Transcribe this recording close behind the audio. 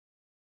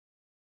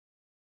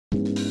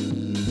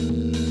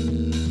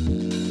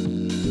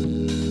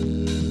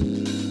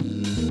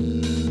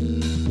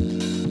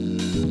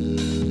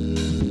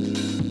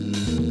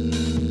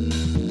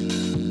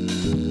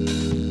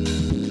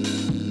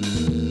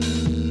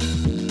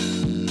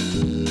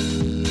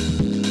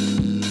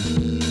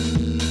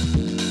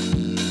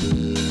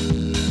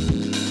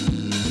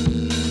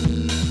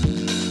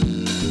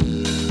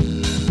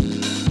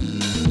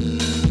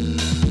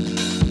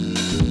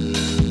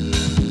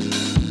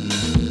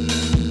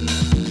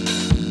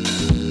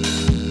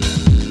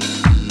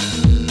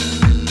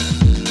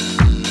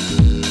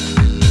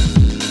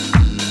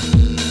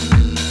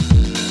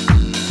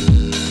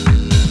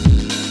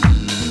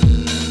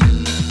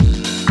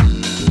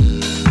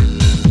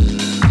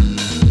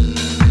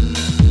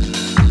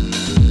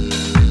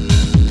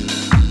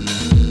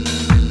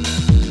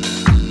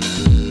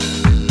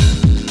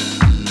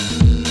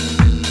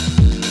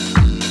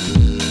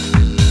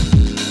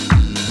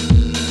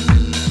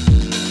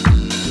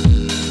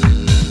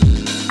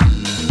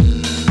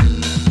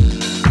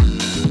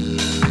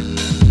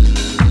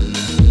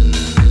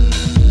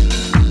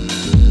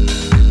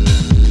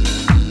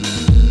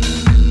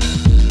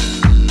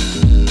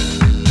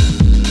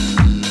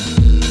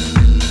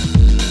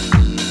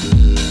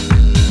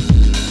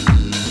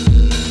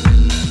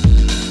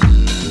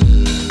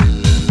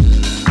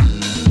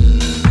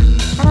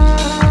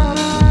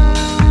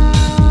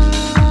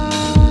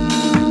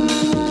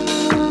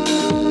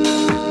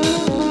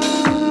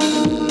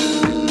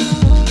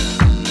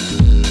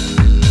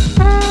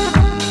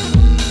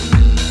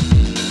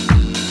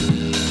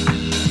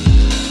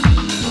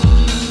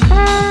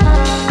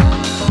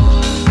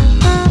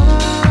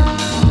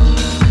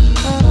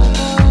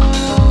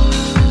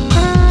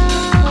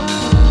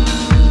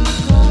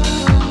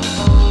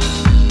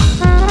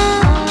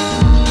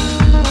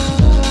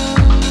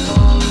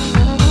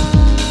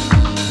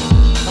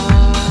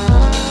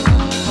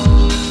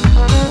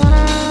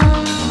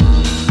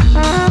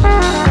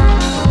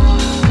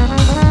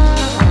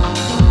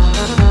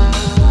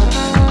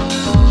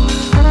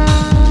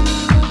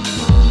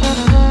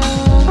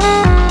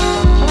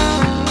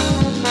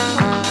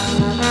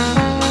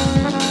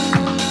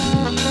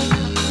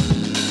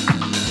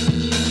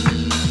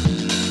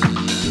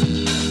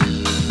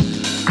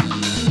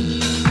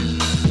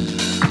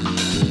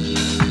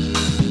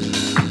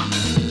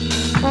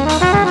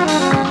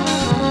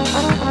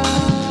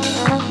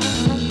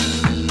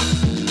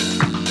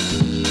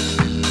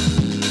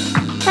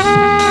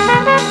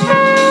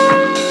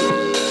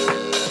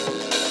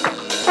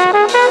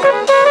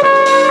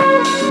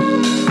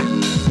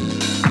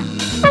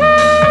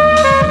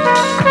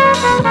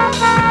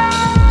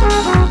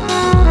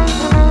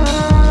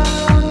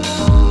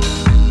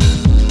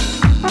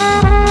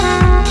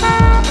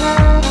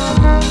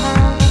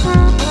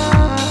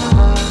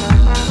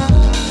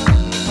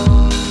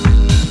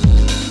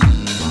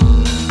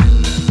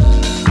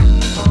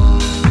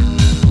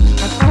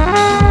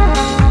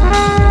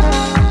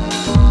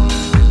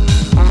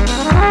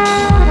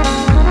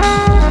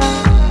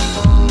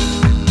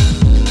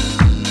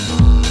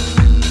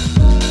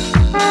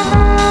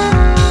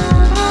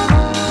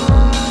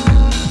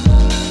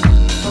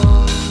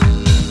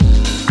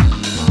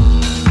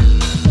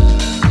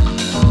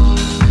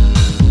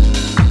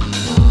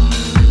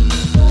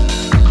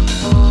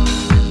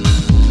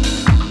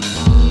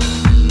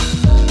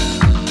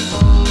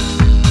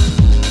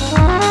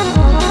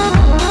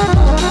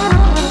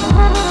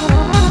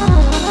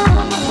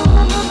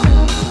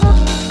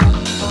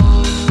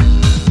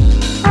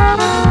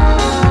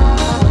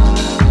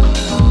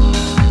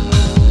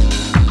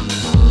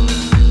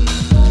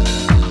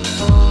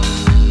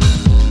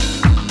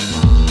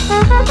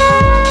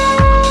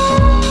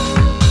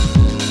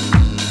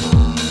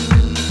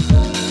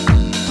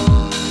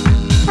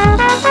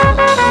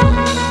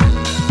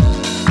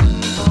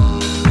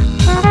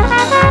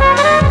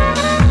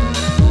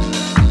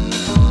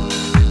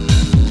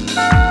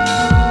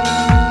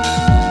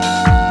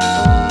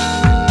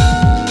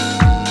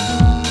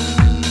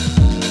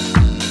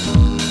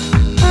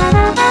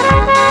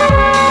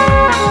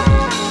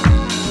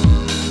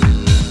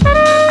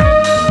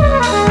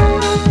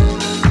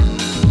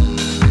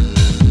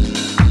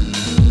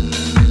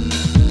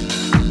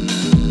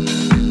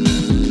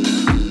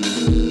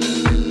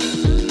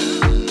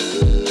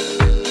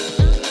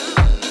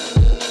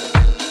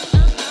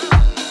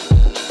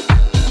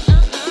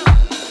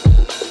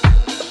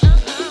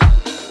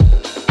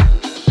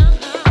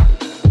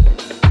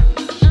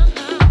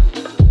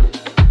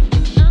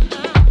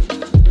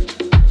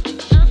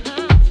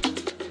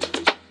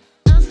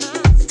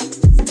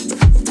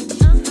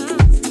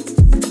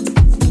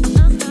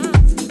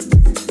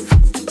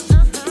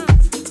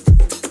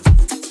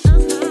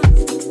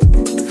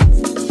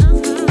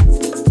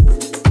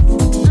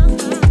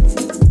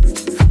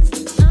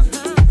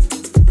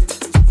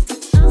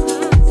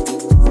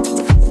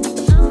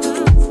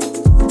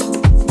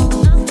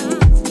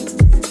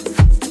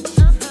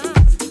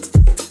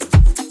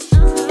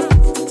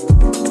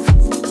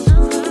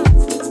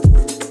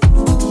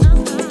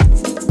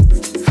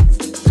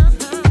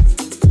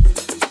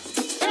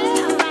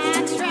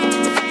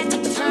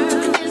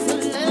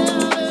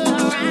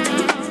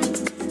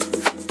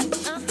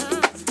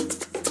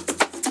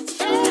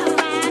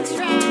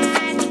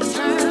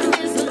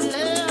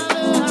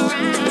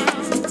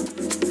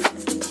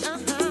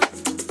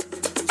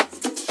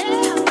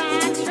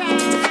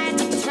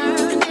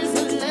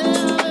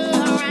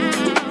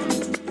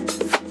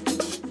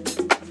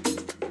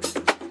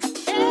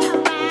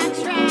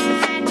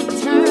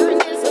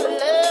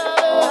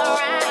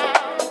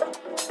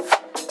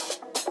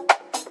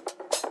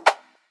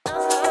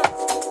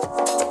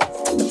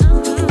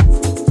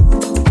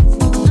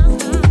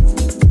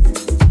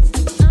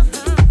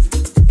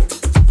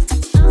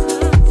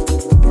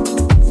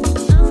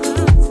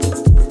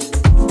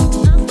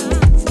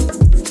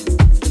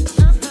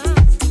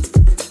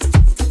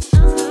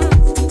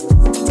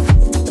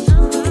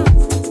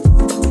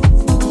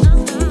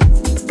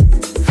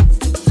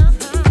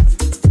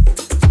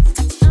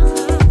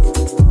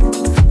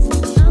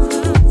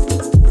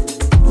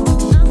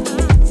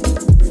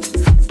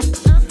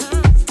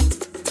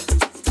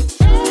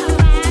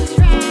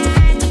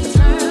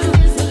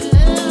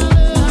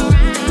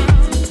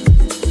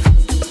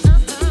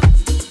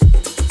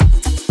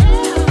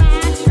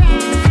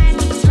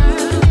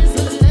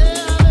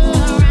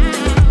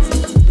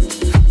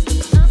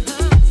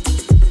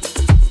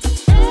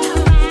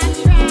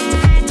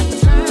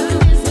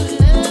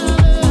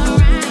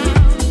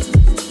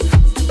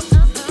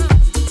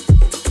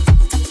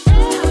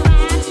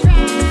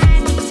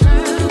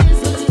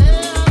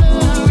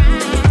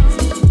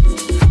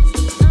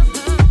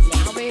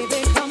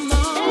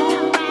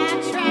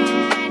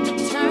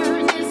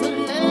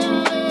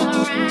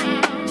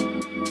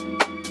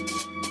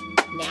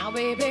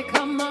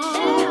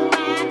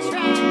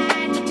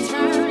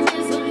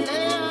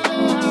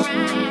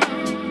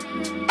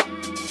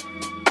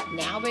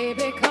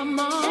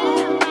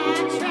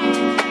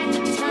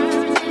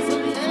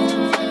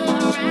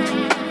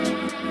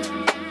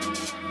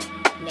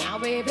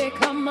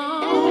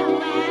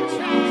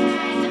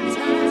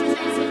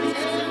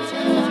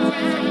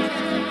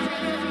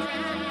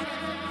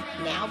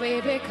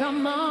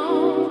come on.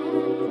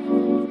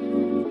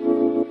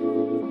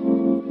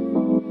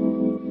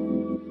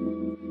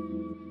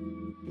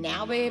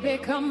 Now, baby,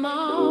 come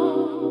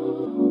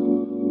on.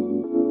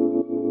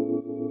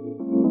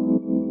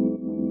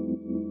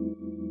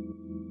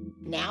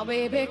 Now,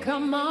 baby,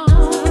 come on.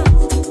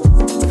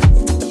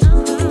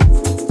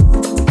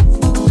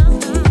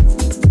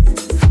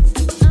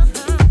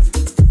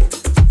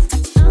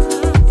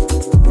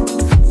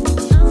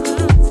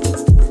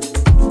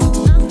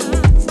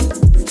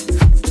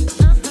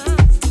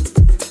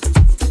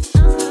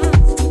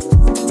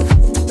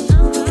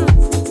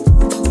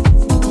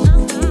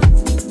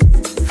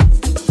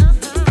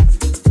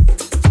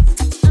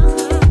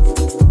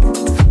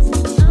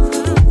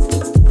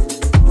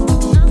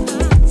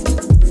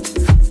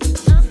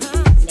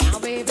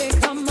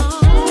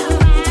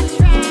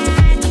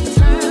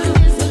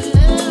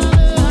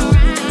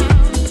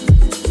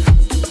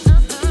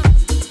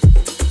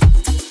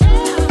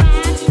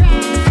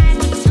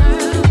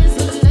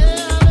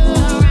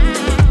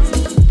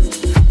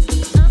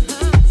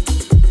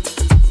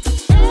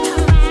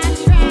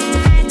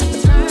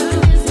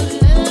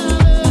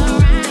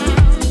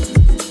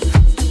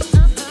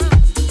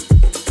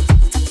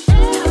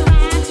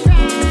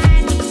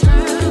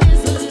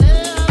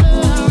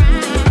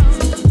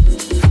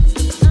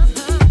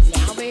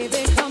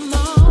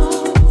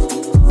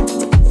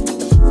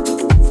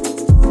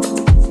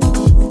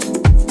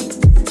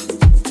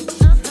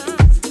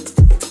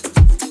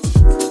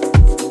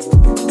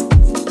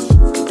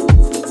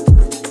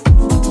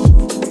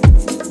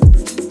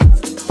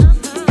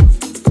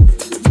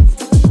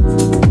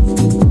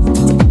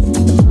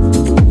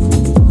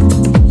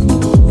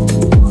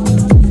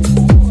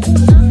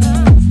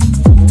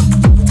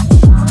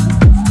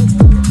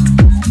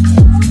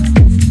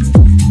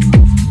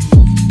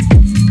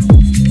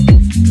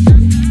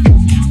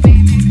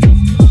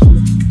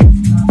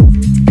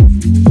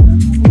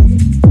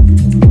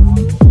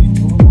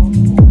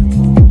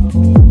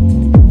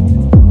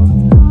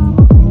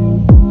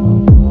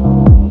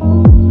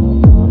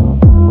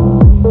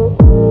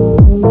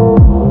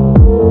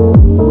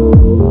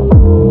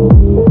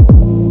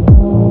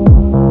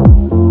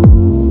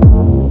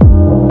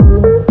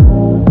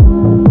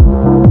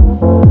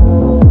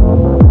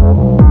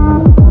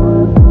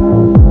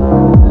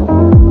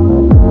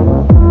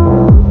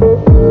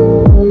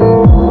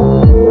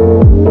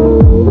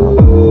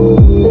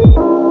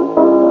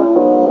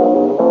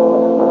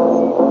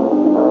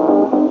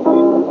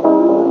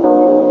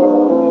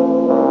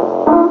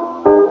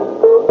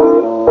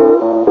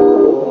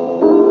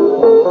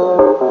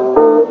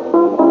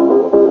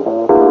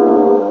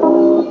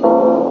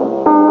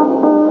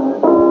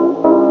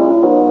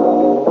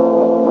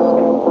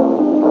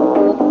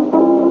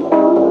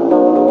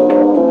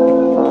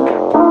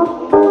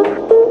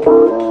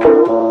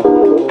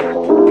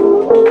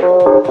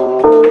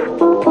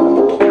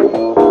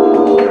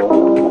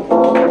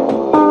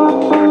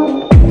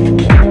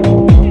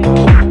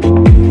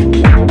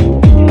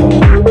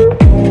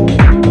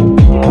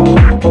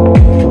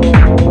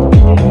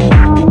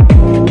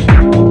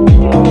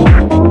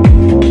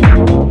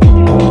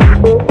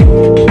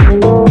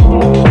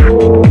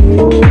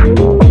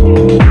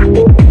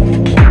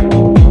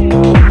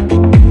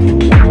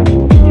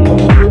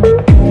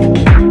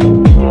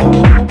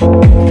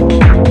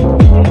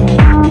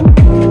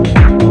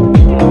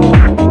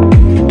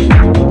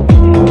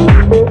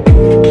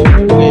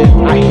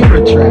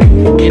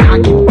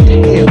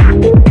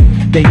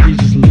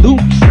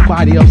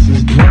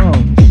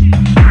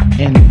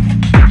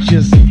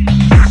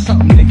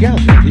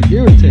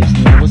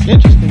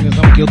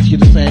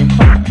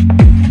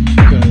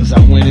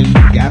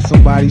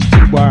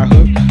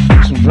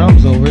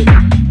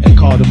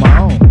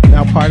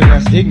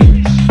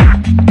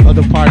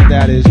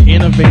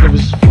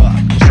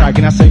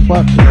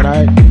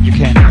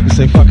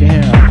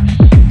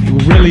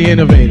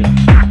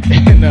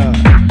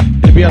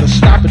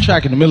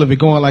 Track in the middle of it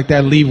going like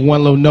that, leave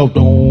one little note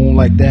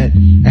like that.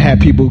 I had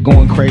people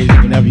going crazy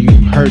whenever you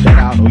heard that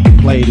out or you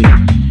played it.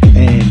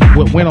 And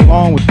what went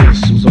along with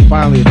this was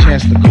finally a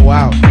chance to go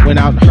out, went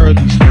out and heard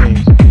these things.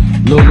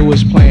 Lil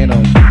Louis playing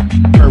them,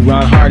 heard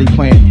Ron Hardy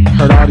playing,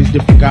 heard all these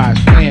different guys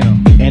playing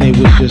them, and it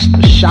was just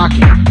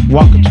shocking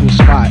walking to a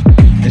spot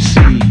and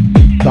see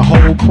the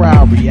whole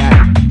crowd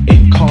react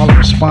and call a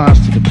response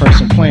to the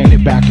person playing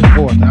it back and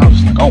forth. And I was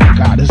just like, oh my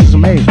God, this is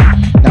amazing.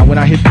 Now when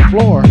I hit the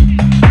floor,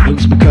 it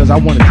was because I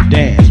wanted to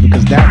dance,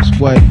 because that's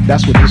what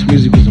this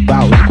music was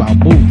about. It was about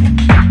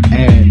movement.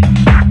 And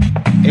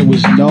it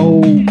was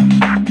no,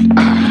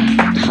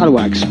 how do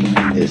I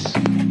explain this?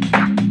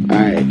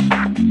 Alright,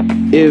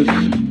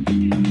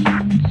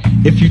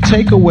 if you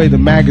take away the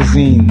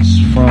magazines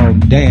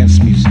from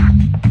dance music,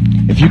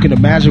 if you can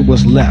imagine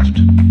what's left,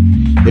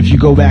 if you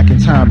go back in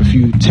time, if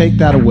you take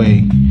that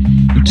away,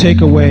 you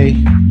take away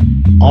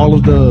all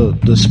of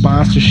the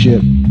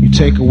sponsorship, you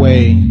take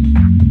away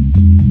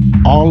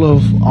all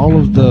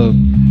of the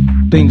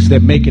things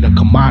that make it a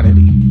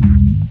commodity,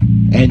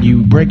 and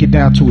you break it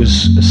down to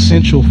its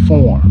essential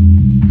form,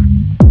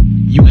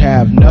 you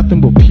have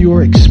nothing but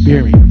pure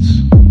experience,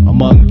 a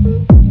among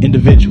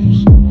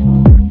individuals.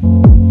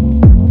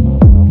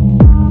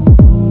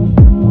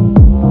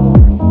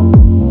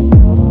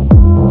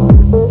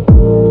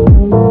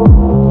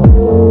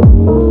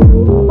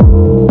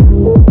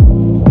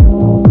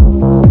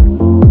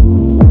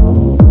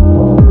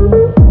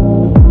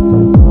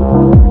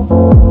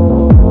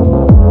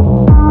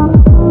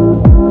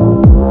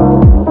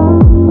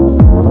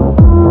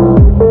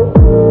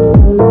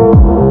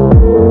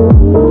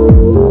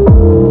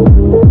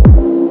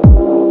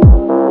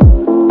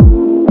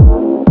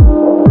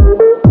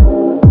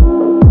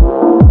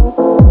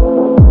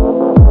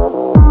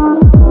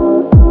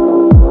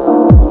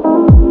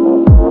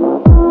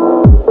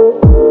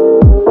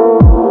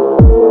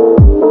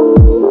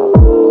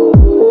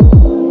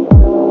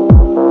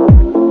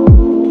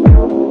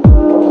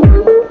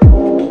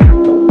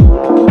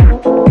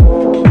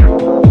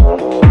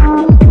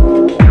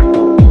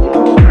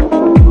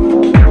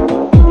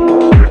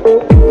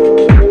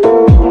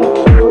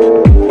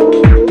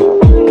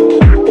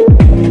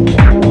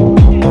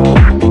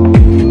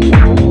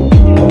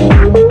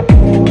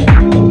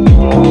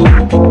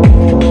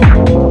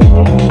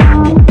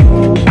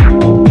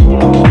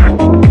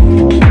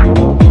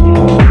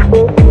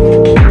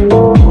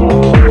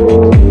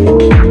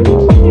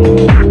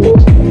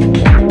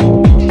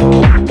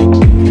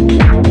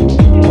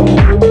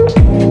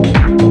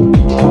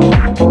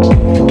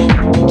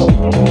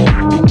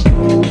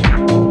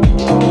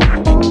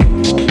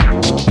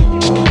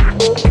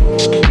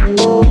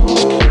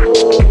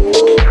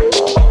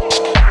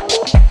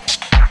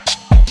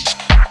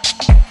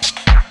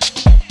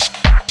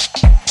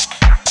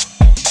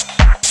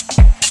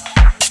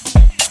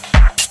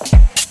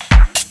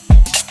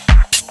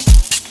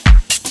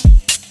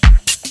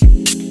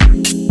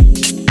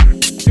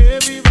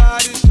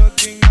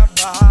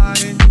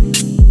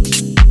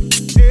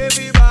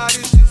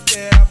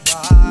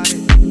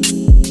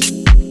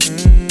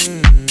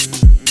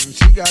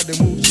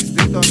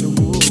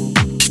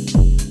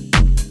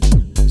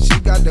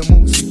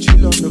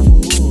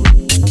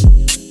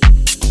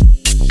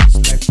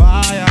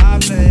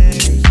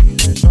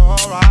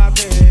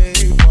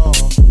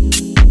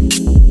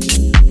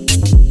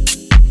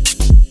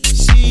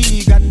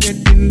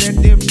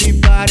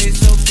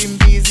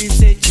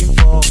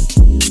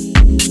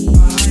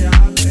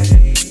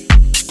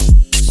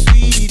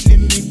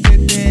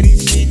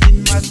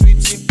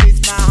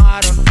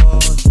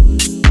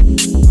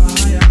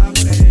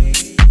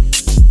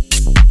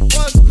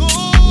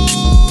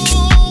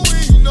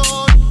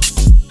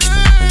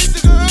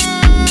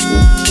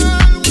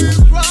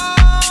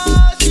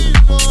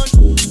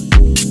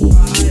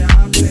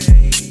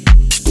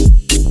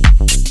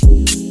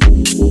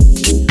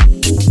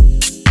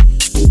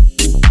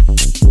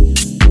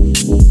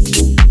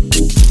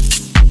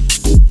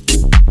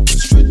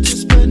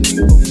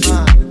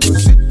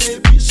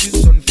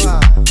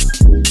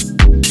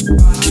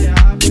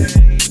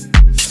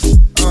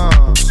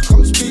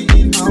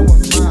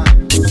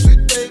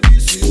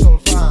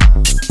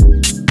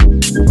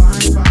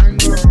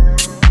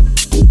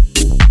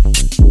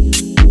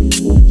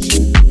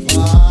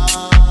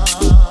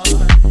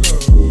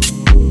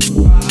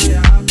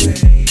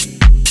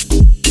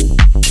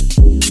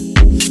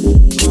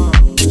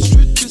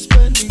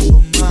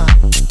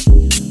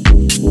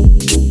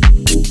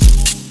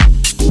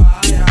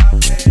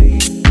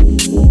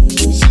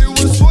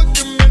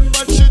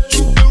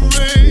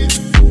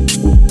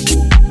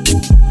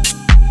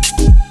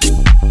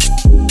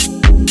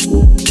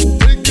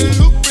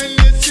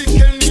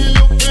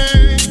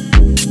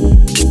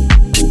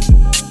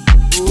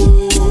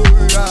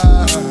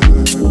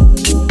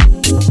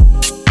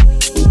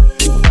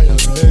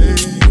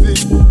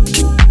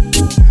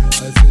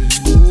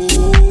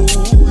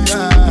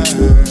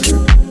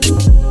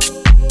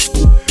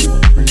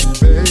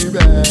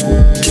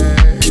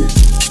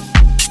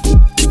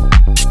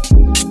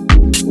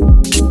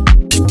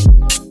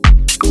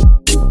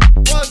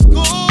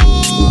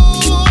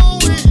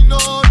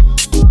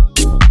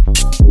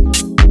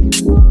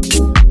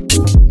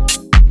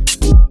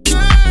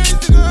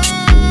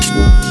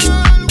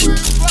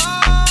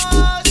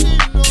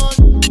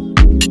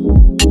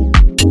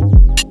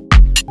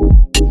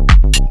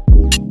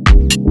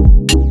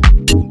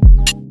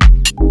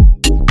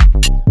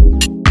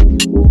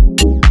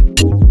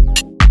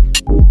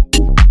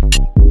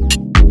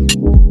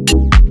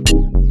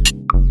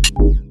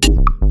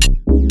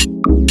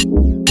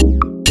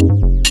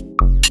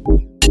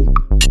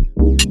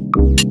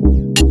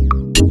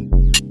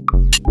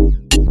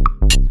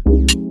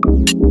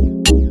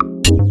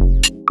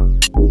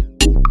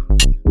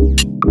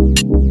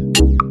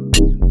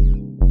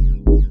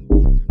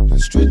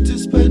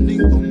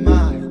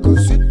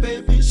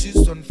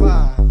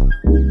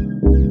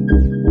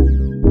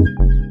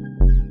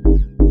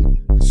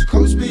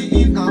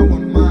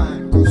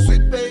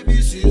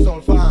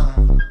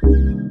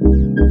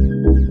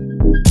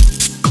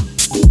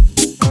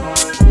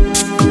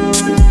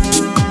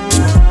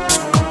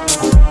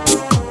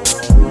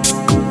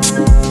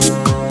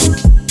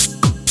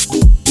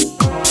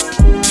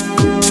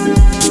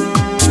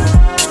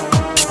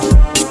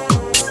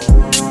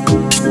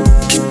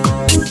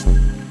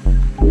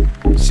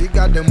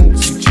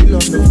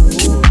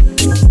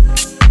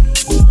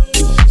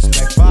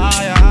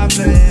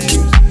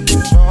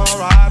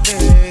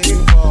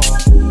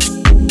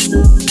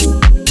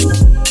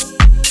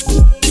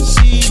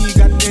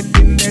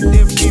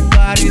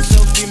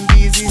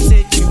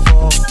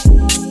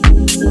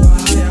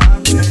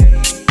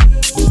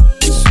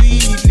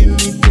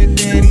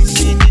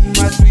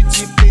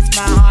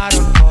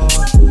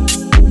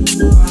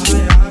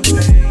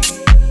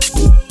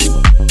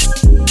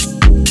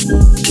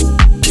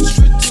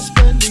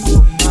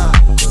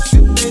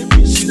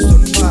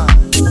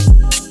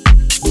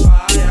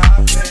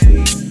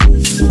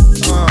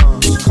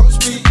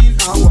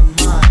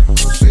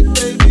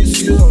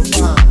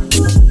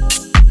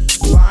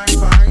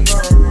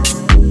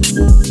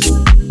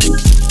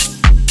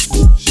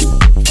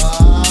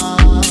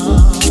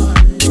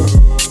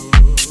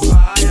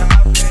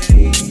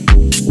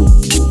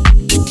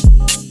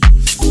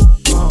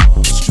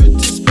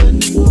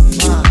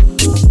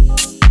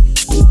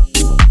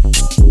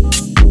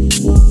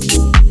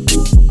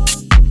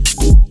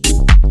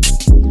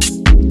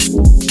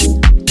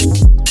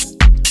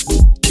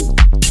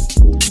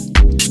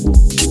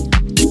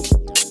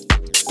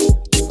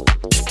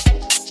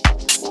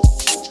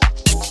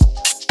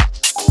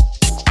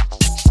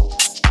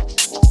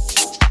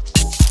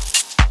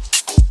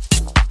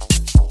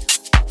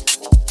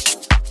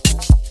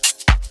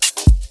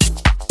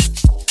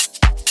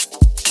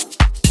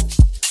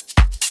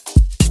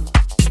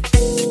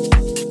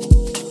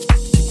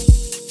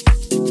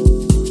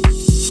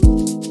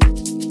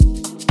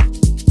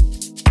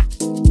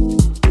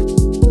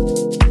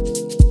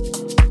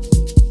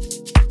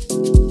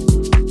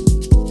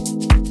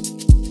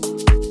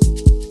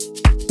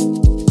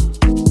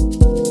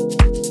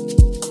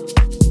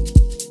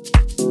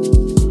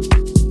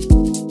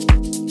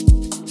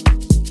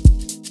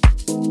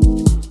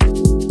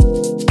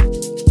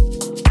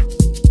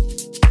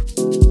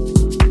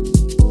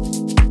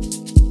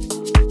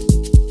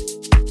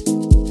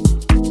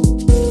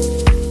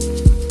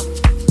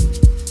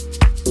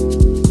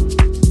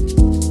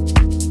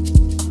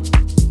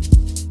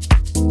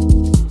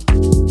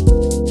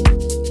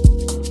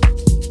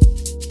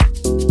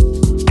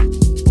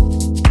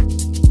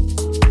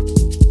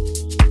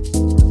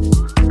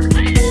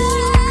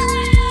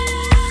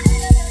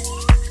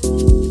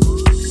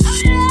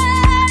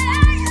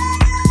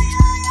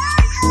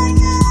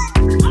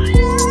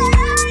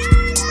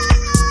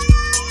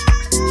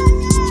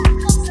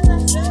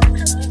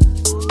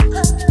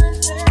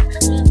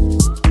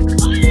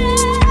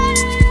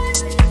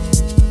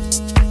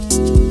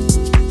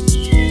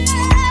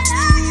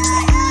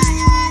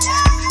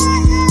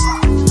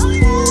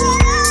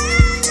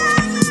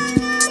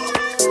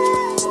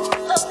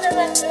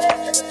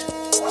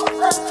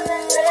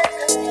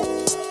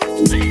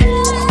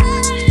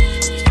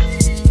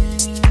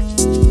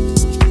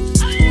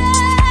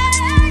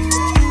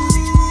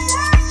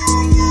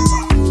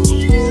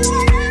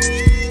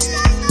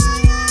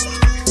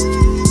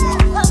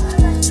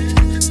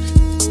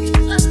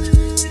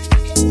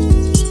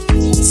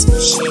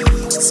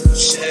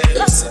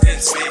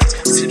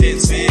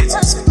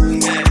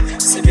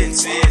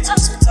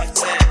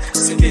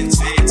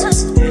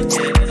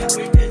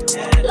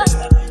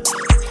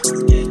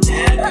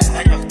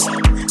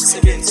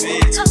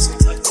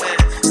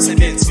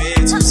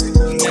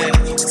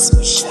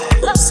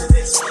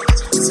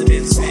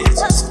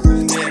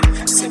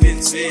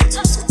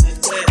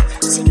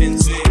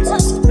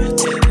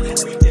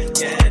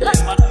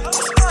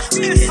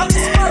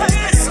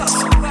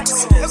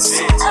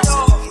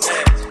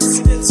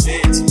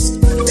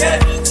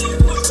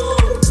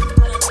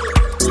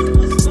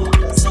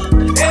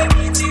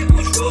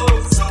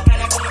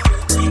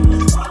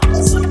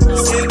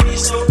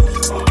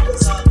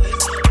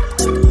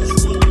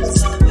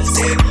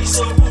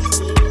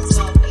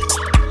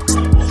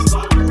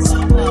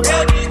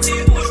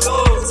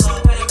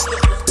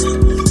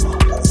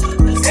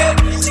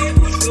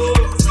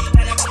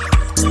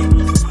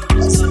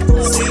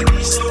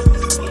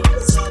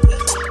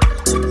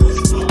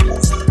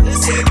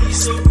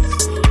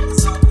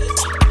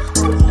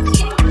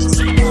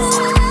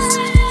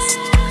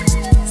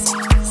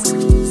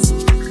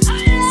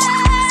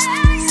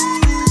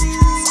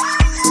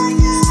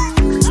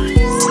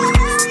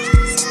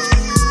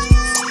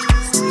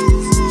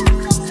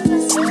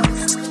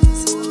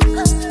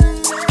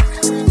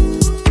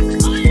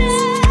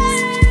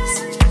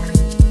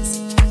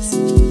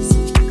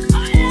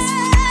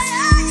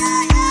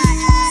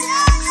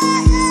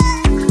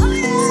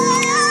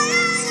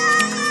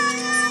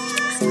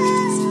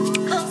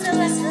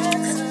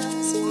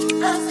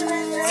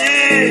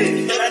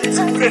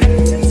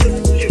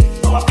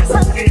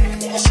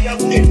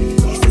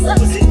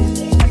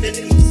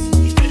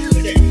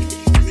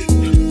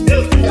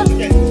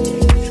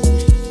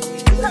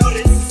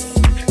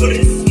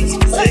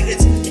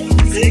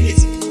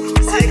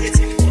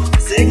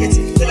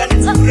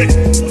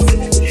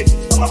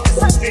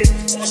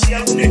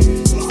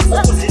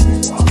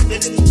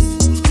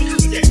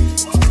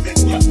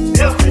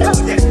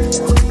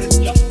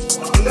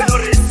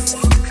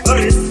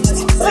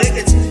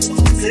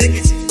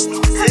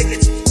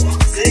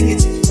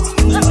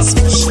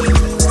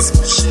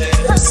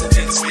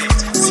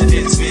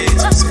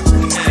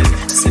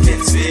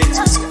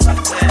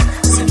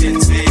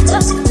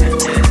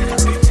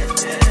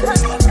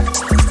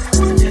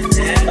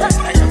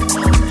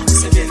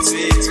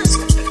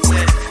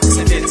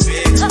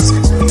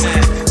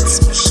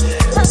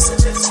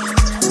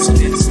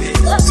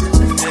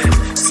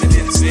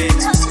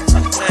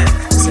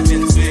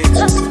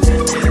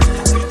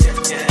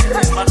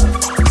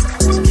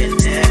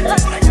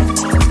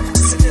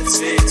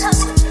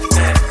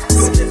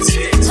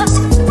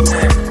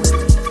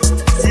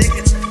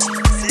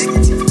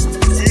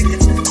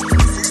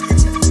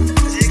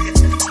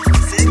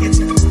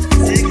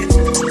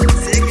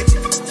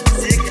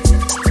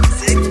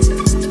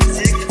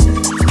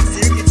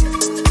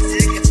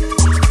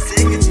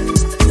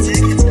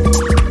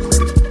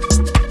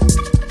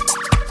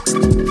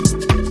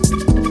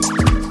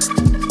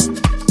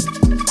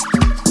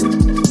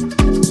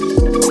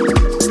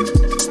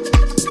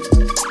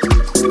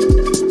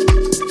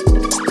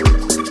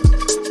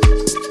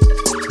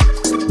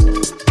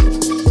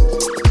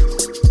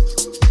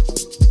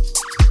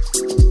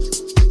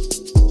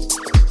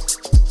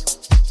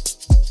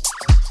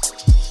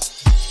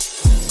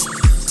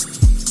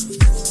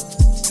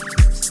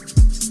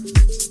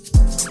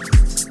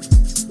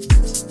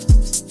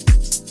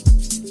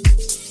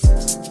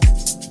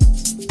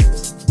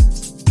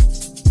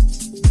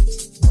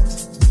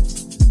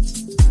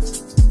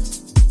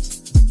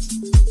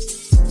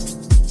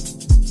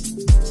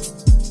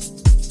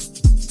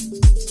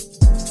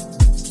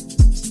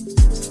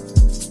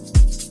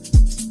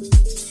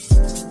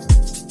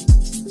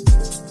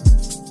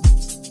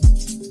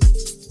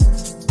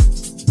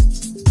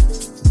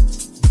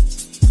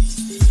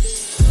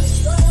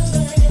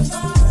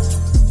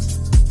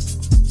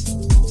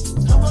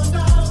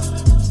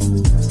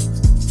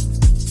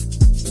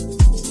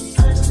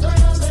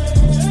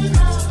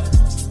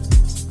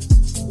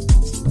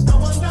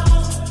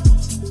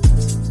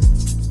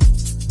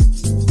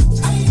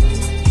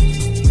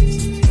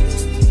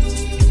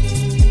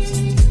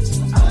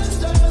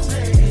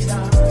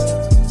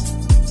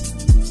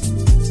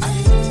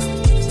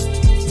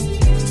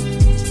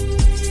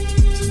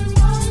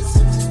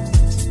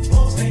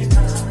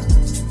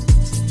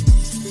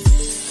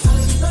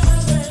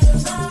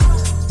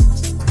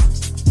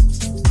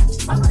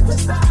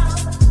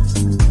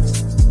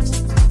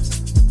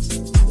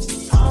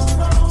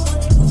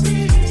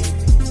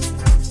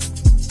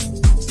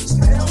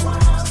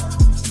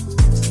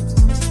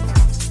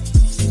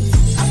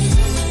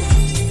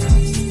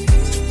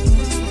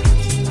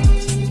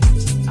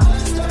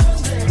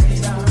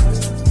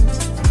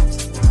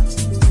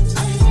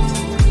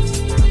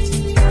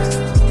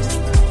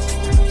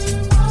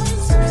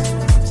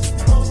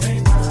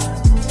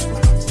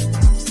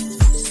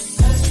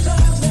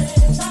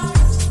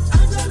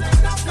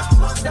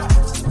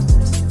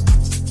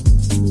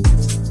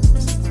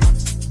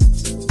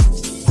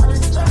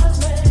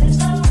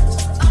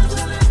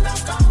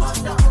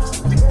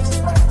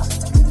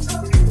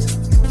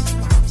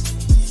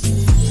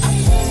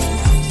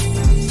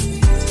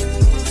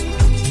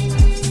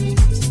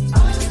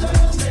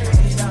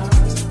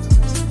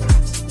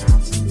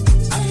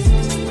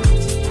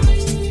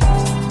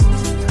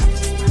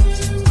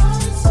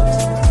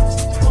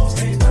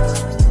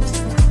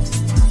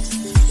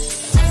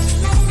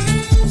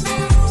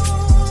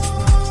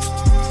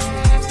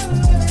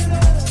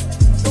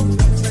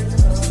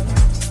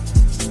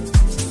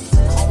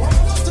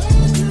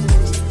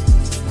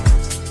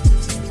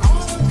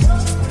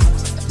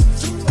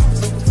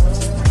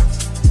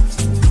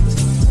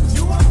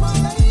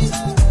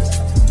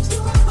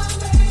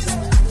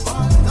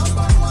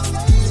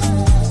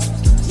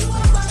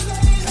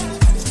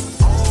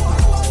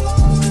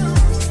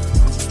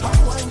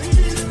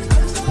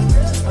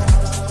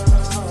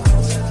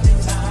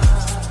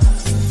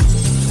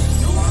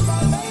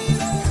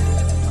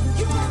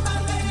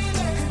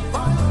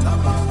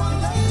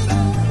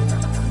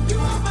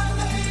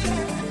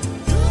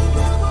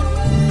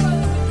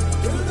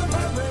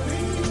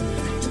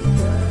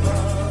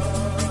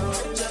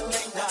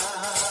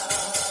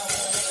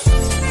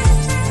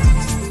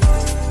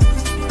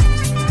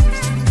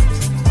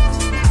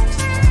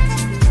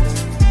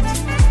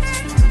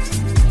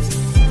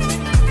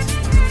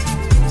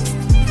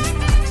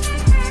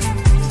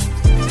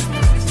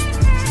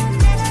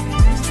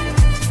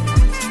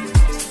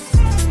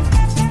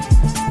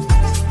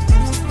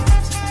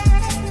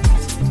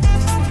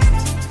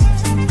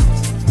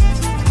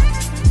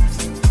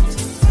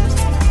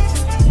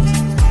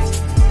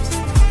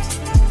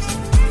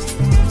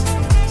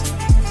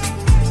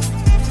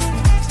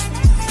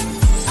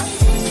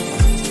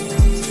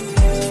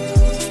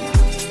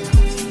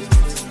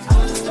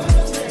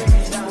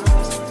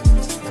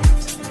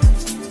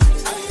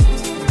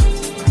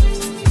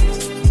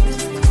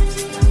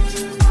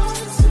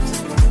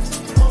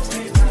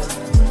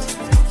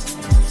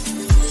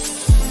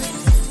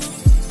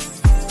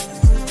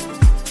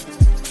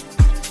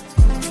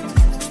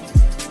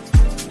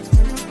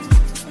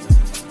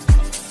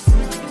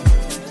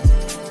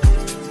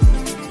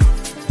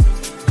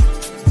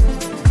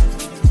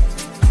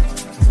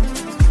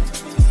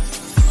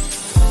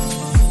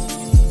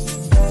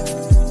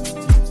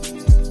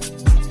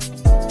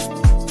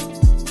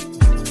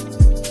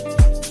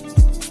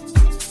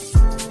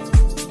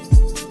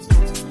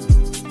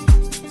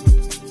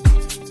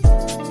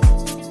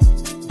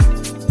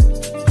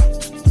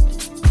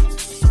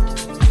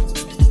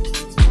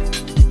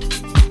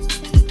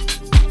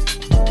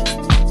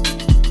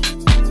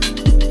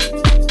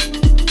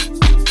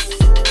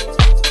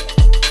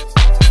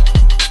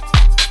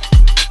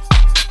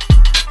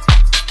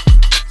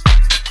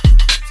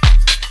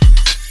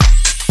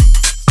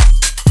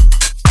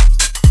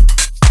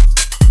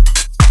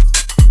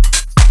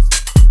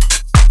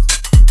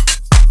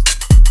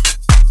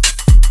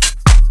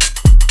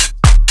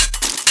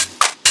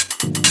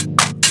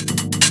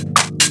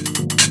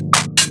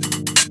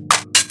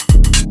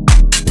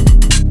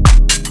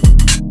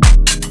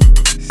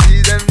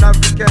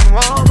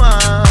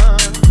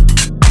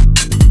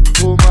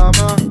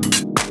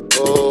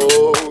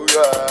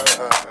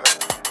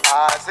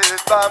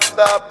 bumped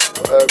up.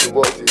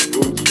 Everybody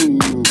goes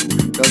through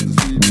just to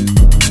see me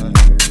smile.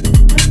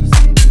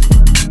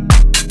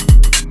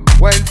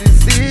 When she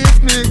sees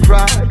me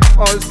cry,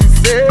 all she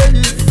says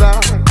is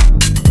sigh.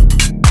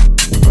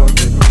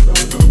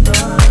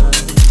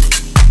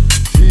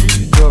 She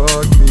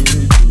taught me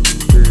to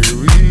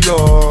carry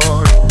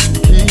on,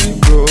 keep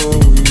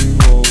going,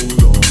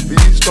 hold on, be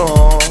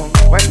strong.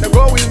 When the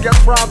going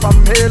gets rough,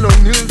 I'm hell or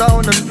kneel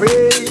down and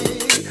pray.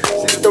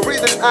 She's the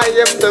reason I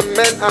am the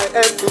man I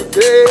am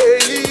today.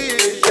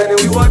 Jenny,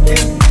 we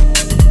walking.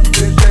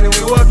 Jenny,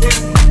 we walking.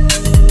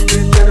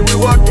 Jenny, we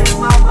walking.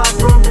 Mama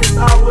promise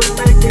I will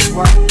make it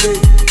one day.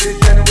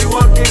 Jenny, we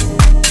walking.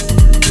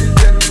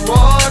 Jenny, we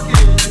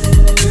walking.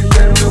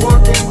 Jenny, we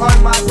walking. All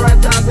my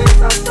brighter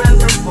days I spend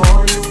them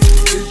for you.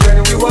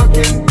 Jenny, we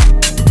walking.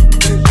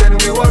 Jenny,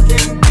 we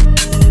walking.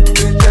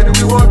 Jenny,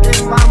 we walking.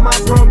 Mama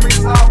promise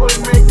I will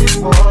make it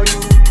for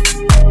you.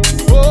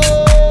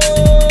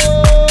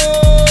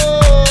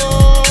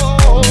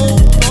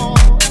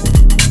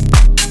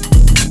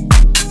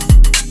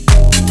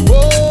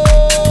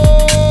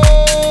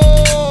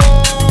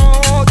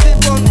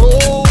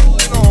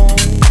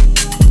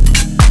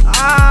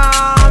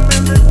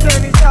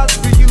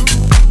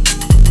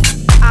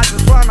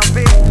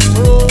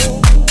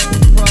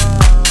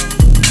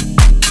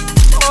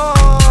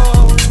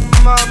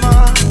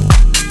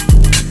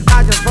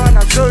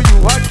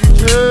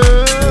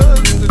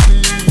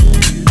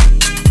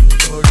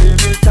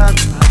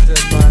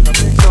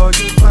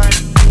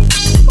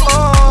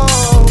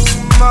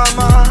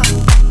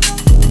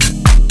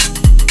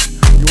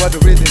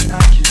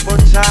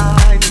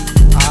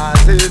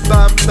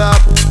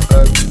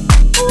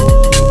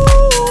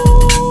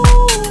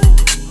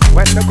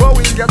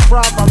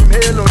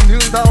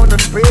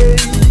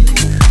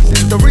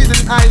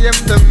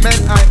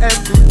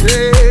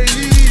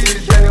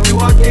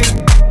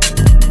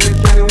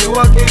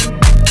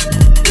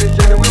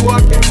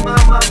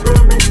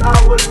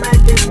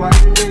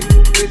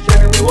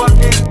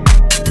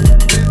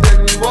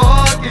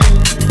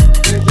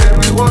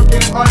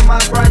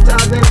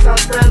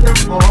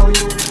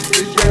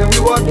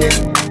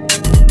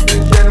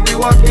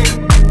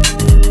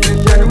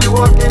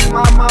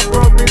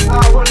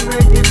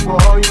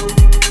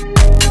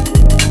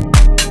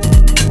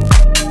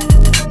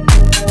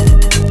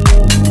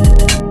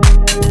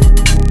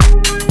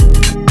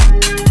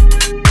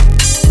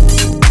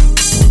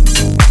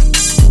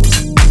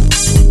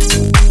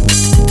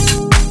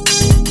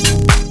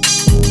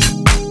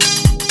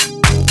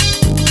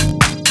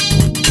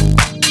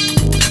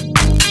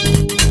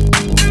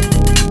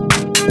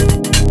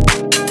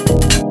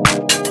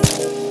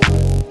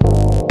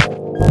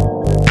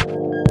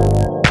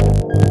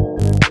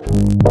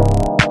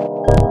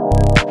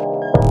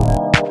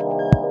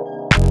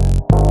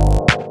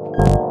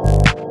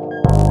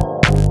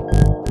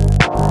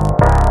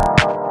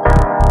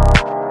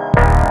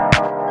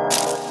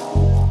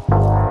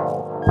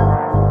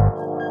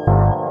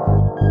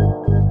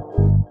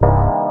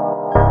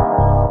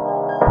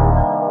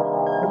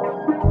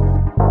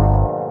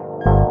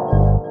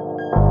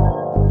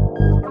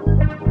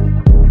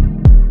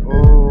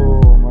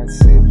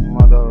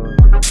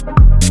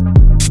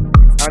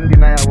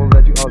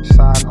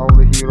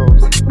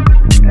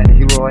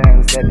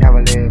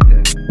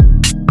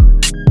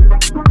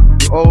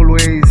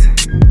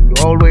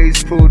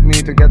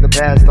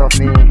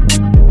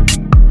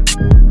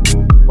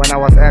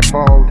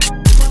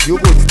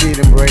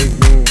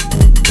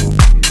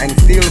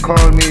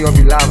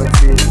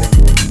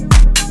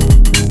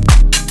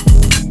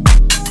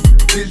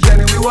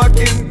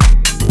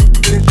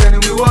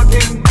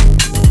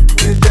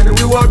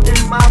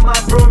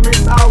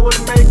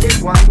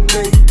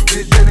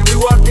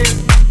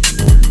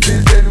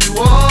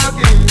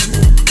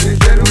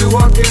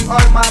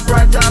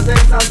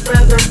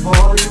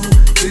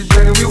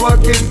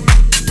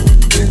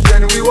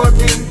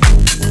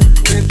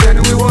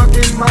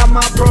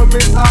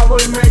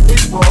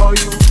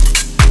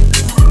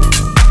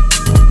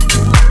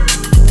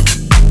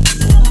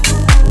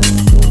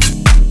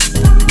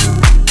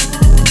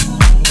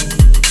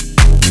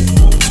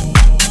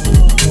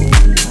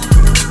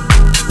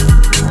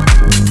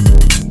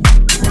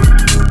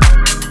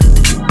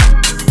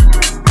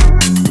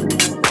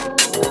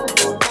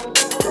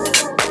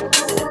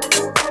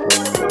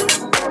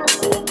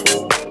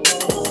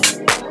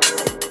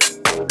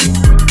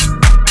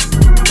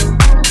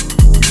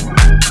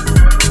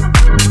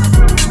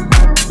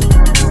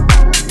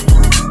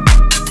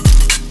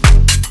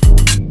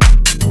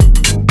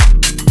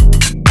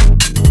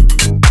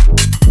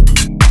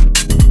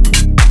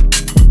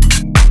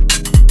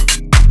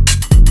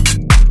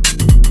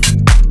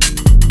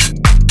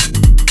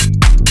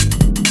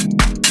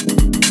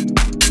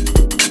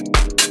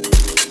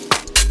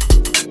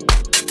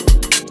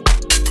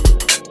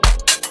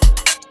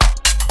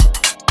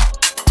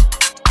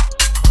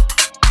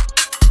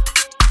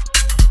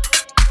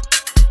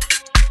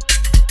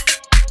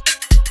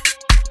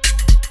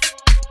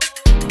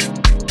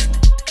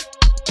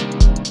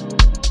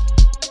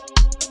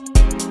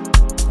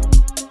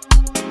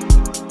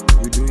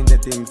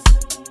 things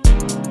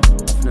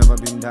have never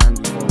been done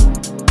before.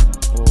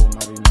 Oh,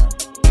 Marina.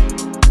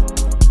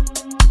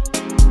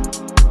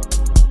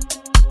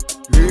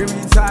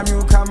 Every time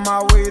you come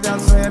my way,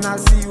 that's when I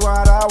see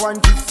what I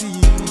want to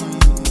see.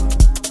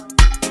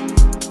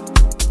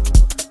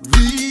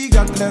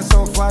 Regardless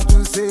of what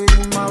you say,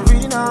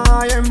 Marina,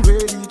 I am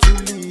ready to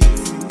leave.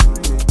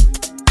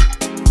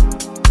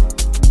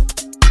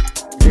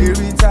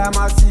 Every time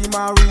I see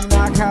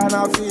Marina, kind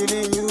of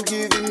feeling you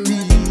giving me.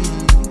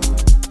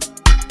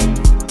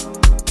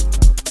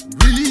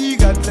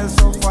 Regardless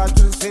of what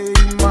you say,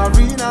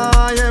 Marina,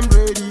 I am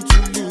ready to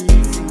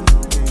leave.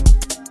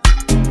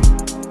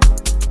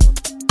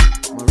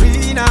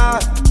 Marina,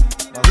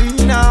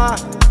 Marina,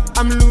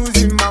 I'm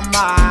losing my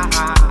mind.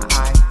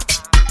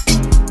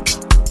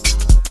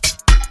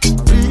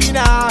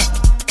 Marina,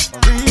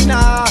 Marina,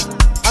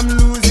 I'm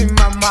losing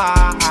my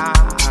mind.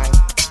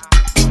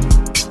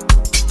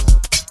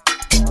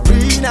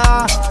 Marina,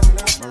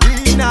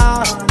 Marina,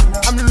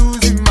 I'm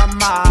losing my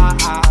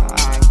mind.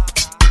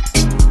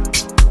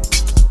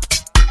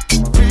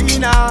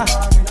 Marina,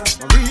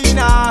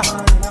 Marina,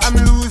 I'm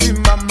losing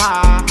my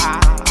mind.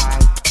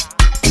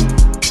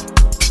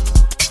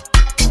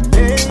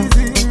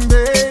 Amazing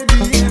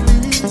baby,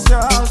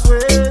 delicious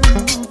when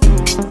you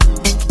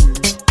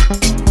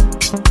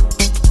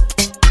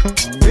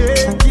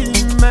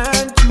making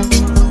man to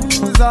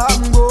lose,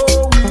 I'm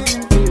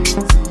going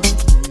crazy.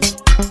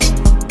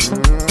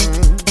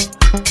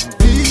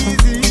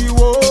 Easy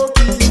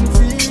walking,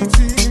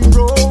 fixing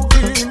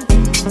broken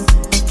pieces.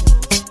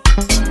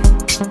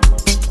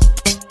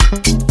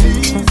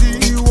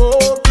 Easy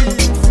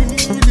walking,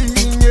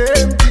 feeling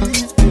empty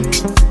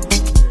spaces.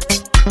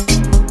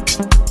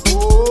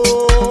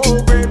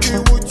 Oh, baby,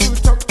 would you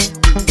talk to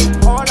me?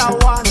 All I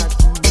wanna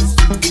do is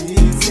to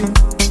listen.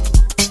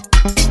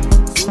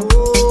 So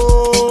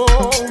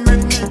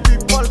many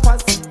people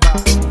passing by,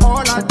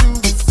 all I do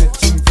is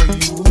searching for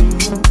you.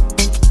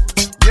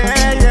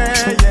 Yeah, yeah,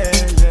 yeah,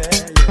 yeah,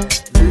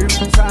 yeah.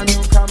 Every time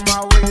you come my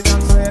way,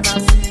 that's when I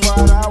see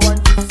what I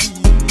want to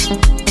see.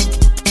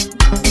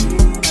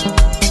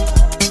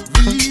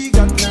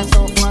 Regardless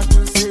of what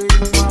you say,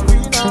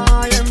 Marina,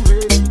 I am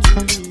ready to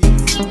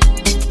leave.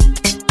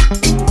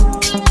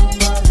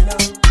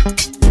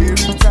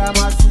 Every time I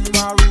see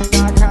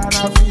Marina, kind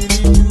of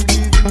feeling you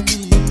giving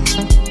me.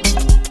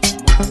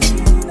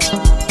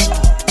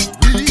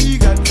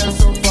 Regardless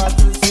of what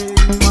you say,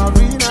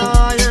 Marina,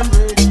 I am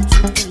ready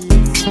to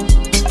leave.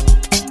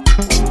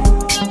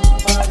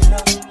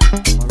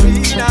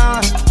 Marina,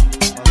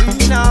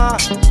 Marina,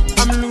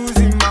 I'm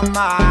losing my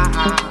mind.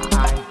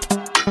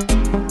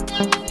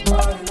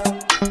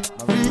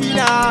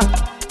 Marina,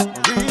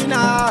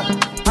 Marina,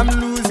 I'm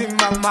losing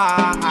my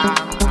mind.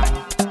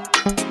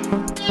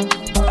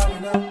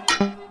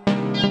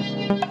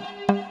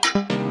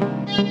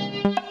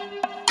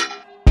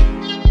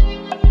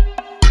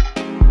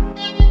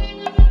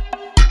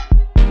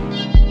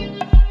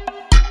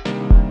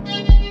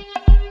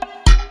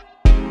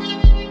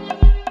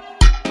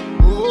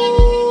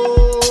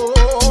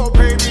 Oh,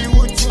 baby,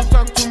 would you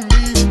talk to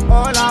me?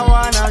 All I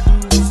wanna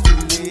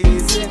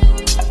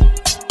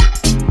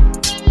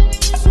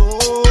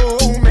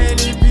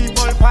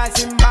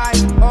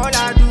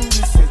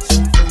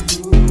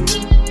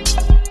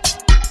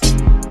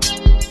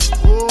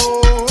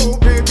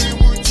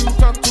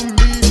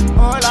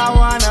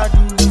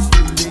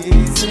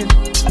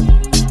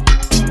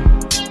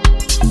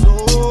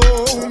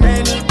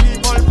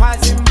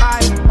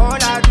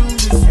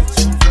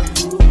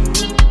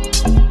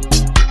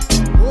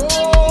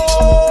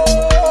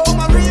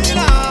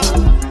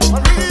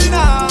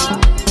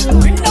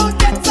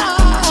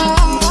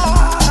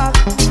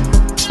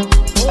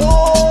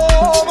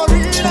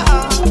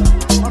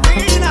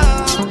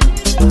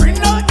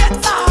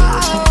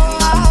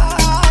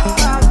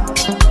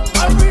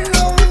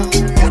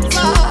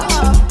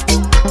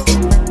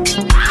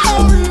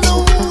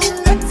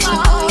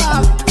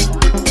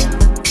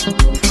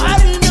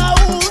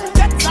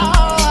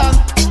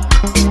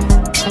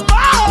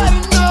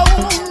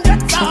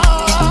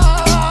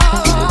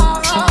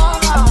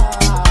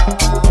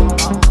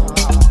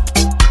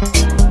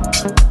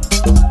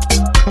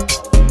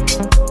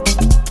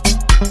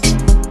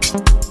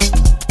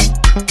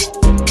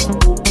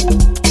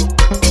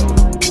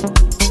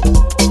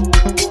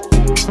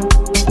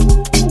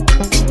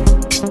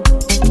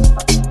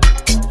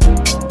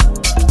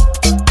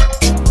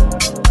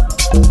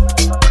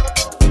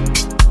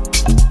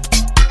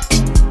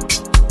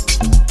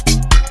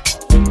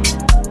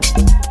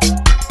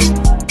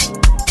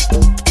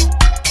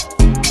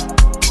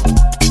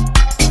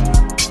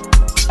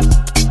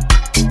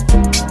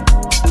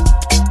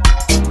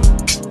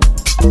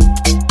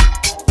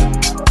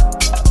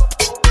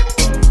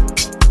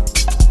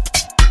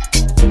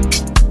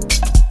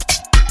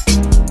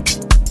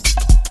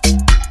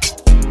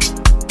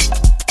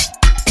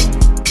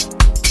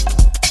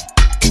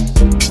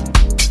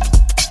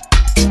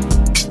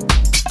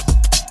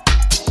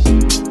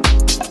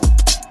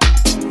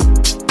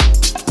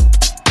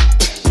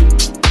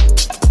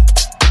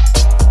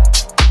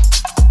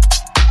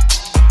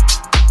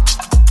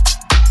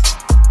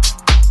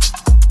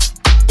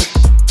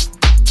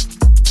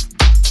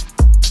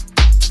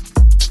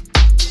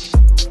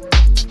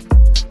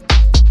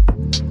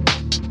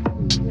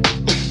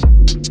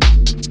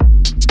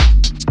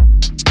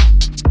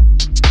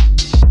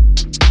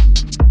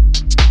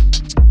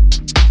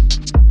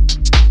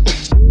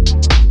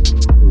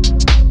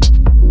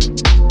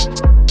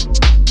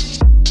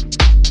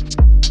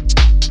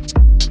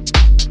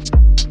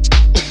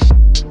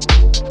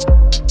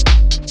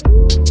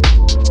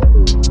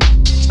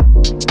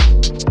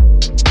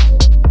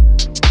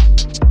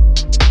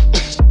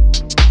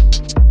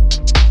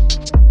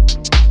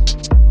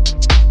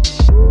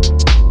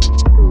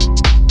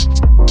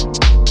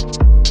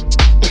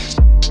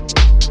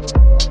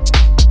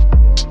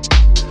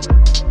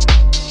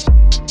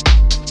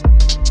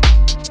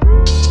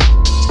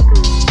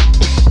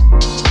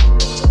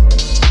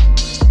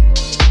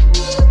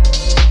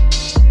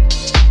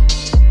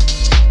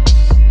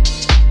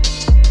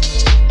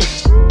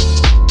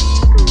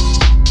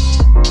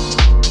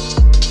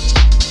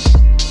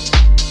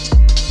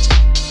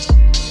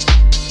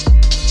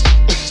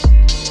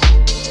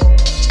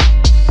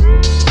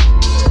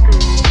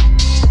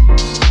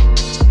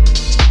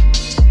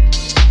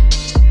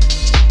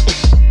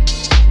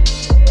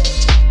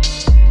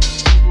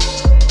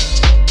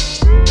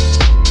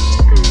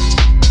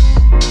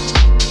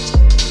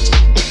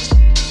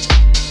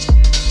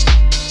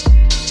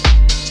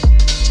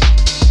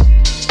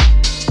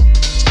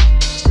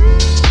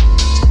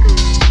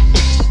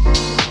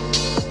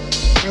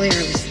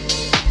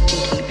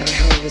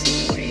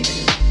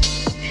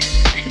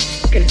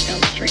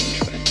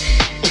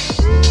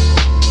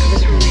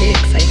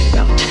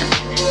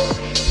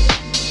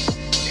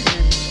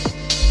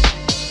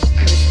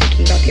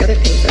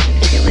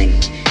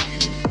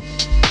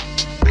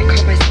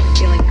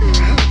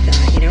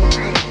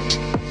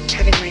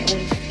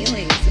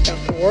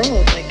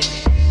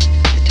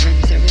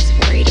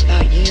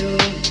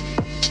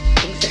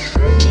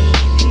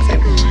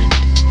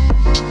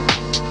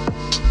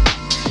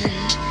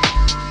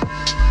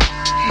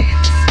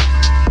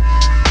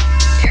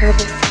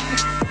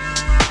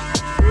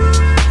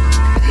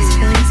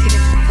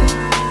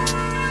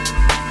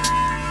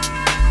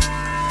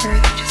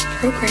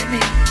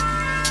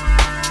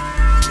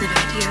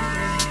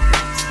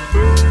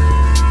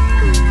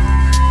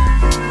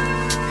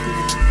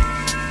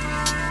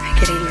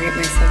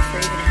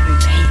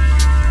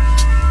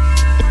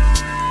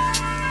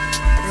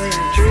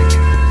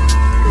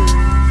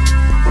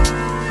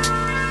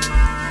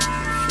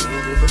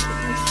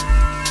ridiculous.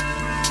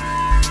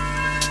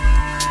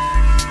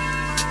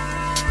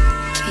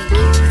 Thank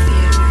you,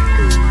 Theodore.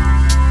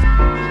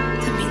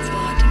 That means a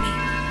lot to me.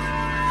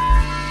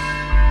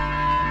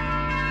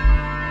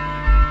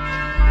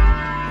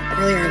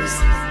 Earlier I was...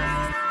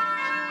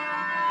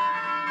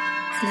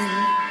 And then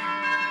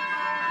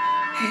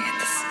I had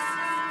this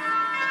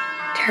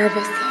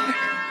terrible thought.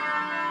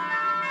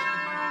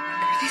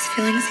 Are these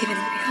feelings even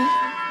real?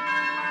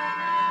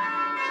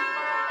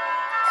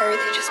 Or are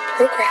they just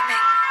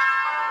programming?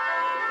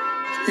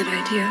 And that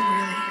idea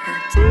really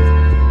hurts.